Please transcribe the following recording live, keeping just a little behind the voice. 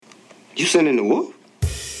You sending the wolf?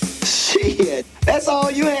 Shit, that's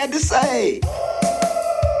all you had to say.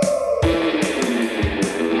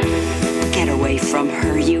 Get away from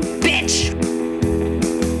her, you bitch!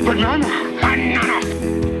 Banana!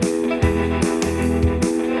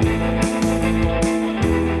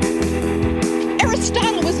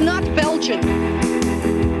 Aristotle was not Belgian.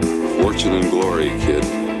 Fortune and glory, kid.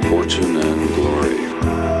 Fortune and glory.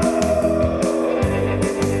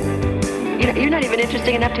 You're not even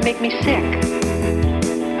interesting enough to make me sick.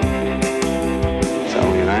 It's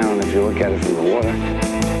only an island if you look at it from the water.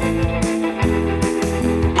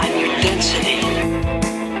 I'm your density.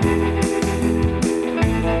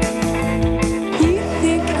 You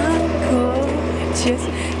think I'm gorgeous?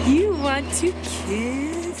 You want to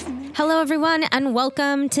kiss me? Hello, everyone, and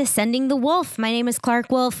welcome to Sending the Wolf. My name is Clark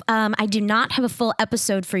Wolf. I do not have a full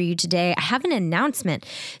episode for you today. I have an announcement.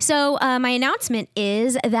 So my announcement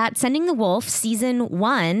is that Sending the Wolf Season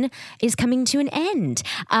 1 is coming to an end.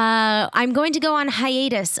 I'm going to go on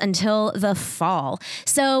hiatus until the fall.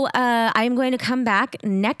 So I'm going to come back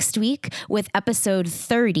next week with episode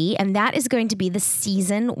 30, and that is going to be the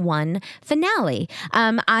Season 1 finale.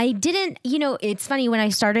 I didn't, it's funny, when I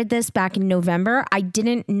started this back in November, I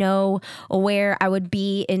didn't know where I would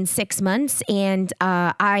be in 6 months. And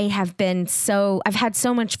I've had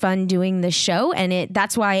so much fun doing this show, and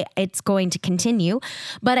that's why it's going to continue.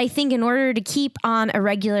 But I think in order to keep on a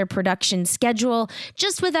regular production schedule,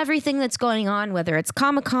 just with everything that's going on, whether it's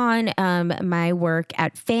Comic-Con, my work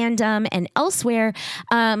at Fandom and elsewhere,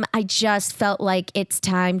 I just felt like it's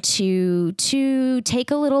time to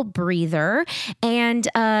take a little breather and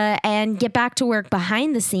get back to work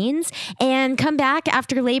behind the scenes and come back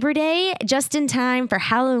after Labor Day just in time for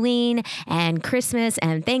Halloween and Christmas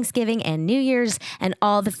and Thanksgiving and New Year's and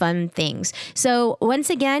all the fun things. So once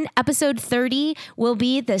again, episode 30 will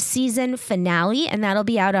be the season finale, and that'll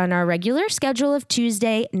be out on our regular schedule of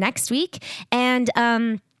Tuesday next week.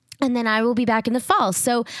 And then I will be back in the fall.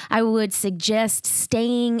 So I would suggest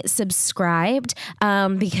staying subscribed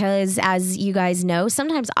because, as you guys know,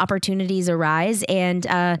 sometimes opportunities arise. And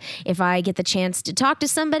if I get the chance to talk to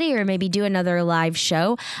somebody or maybe do another live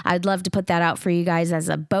show, I'd love to put that out for you guys as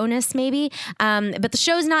a bonus maybe. But the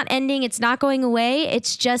show's not ending. It's not going away.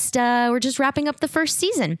 It's just we're just wrapping up the first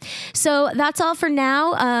season. So that's all for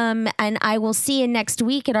now. And I will see you next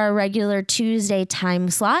week at our regular Tuesday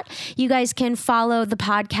time slot. You guys can follow the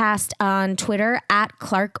podcast on Twitter at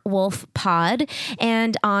Clark Wolf Pod,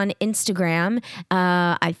 and on Instagram,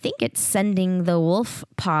 I think it's Sending the Wolf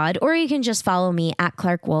Pod, or you can just follow me at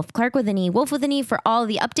Clark Wolf, Clark with an E, Wolf with an E, for all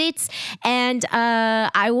the updates. And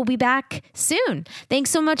I will be back soon. Thanks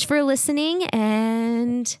so much for listening,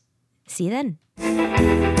 and see you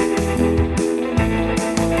then.